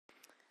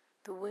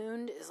The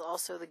wound is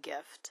also the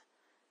gift.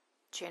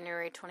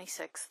 January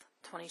 26th,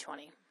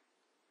 2020.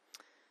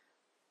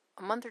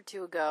 A month or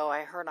two ago,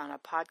 I heard on a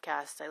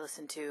podcast I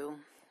listened to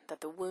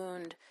that the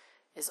wound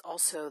is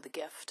also the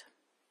gift.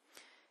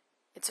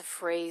 It's a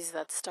phrase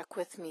that stuck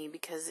with me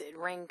because it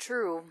rang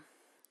true,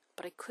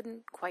 but I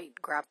couldn't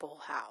quite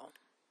grapple how.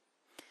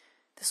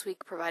 This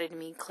week provided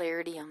me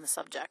clarity on the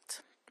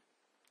subject.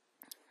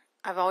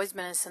 I've always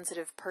been a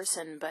sensitive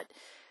person, but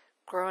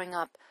growing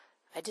up,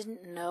 I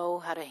didn't know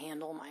how to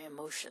handle my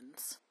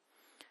emotions.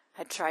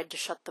 I tried to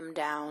shut them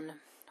down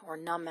or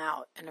numb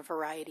out in a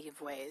variety of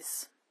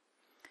ways.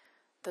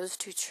 Those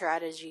two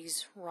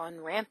strategies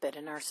run rampant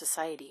in our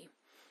society,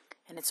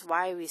 and it's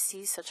why we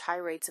see such high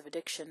rates of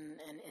addiction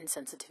and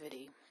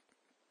insensitivity.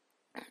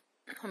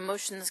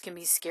 Emotions can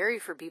be scary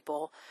for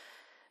people,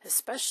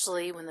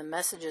 especially when the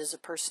messages a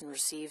person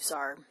receives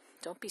are,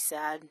 don't be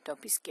sad,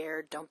 don't be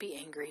scared, don't be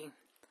angry.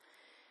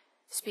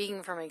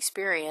 Speaking from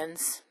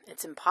experience,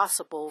 it's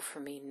impossible for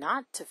me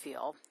not to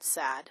feel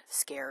sad,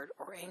 scared,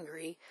 or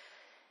angry,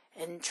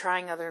 and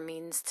trying other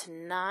means to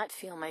not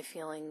feel my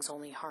feelings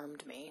only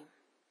harmed me.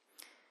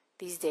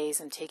 These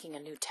days I'm taking a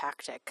new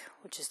tactic,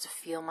 which is to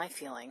feel my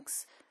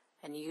feelings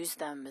and use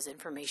them as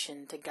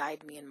information to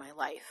guide me in my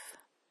life.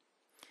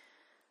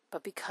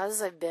 But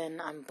because I've been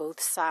on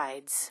both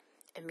sides,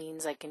 it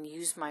means I can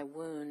use my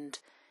wound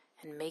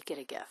and make it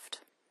a gift.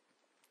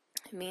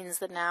 It means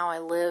that now I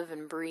live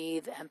and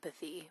breathe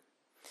empathy.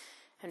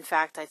 In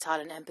fact, I taught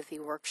an empathy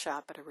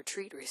workshop at a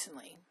retreat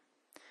recently.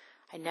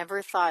 I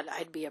never thought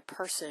I'd be a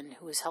person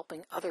who was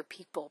helping other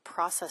people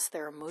process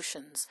their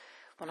emotions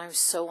when I was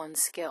so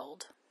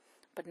unskilled.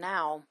 But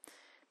now,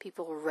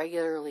 people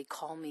regularly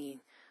call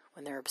me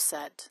when they're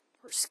upset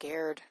or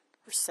scared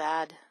or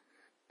sad.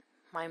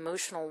 My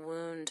emotional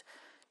wound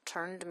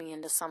turned me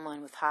into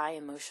someone with high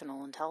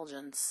emotional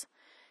intelligence.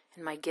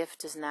 And my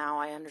gift is now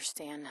I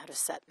understand how to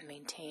set and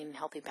maintain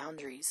healthy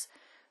boundaries,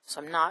 so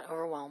I'm not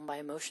overwhelmed by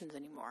emotions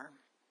anymore.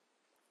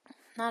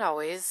 Not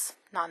always,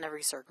 not in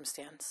every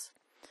circumstance.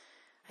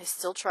 I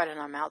still try to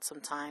numb out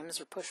sometimes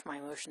or push my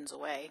emotions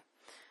away,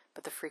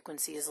 but the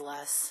frequency is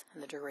less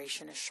and the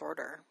duration is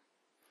shorter.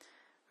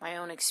 My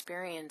own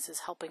experience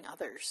is helping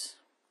others.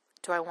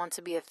 Do I want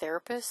to be a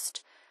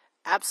therapist?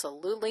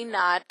 Absolutely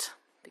not,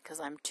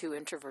 because I'm too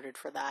introverted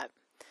for that.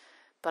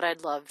 But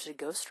I'd love to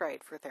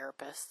ghostwrite for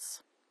therapists.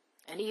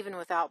 And even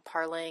without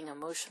parlaying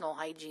emotional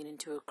hygiene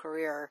into a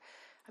career,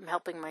 I'm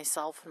helping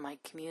myself and my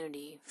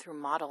community through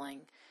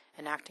modeling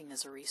and acting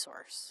as a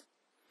resource.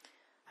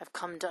 I've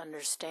come to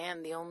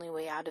understand the only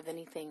way out of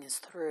anything is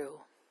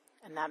through,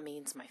 and that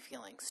means my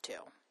feelings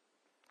too.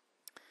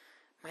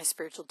 My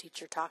spiritual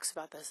teacher talks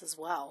about this as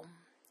well.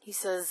 He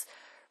says,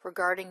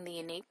 regarding the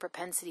innate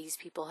propensities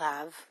people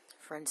have,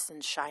 for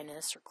instance,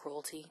 shyness or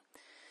cruelty,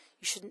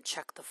 you shouldn't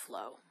check the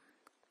flow.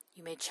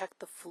 You may check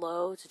the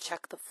flow to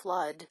check the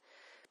flood,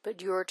 but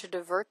you are to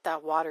divert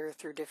that water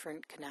through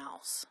different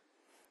canals.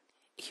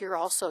 Here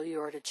also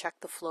you are to check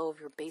the flow of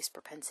your base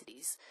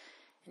propensities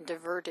and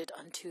divert it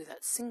unto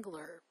that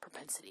singular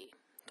propensity,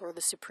 or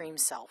the supreme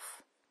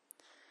self.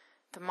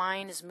 The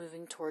mind is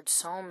moving towards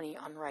so many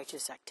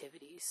unrighteous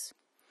activities.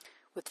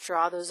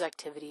 Withdraw those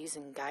activities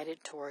and guide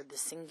it toward the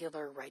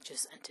singular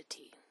righteous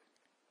entity.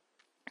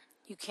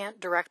 You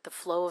can't direct the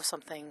flow of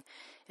something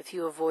if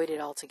you avoid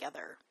it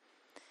altogether.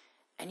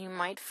 And you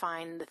might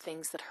find the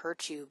things that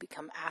hurt you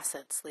become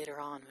assets later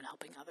on when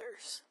helping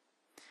others.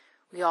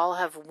 We all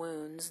have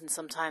wounds, and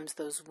sometimes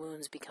those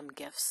wounds become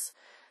gifts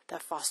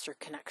that foster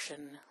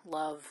connection,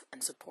 love,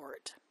 and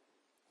support.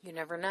 You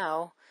never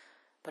know,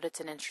 but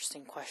it's an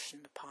interesting question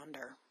to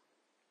ponder.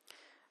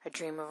 I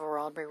dream of a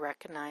world where we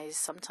recognize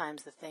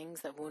sometimes the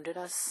things that wounded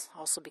us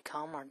also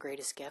become our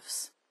greatest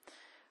gifts.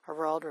 A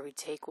world where we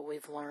take what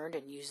we've learned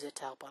and use it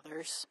to help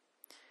others.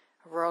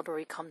 A world where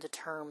we come to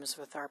terms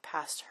with our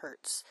past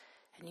hurts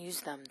and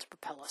use them to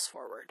propel us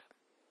forward.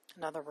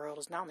 Another world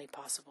is not only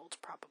possible, it's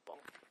probable.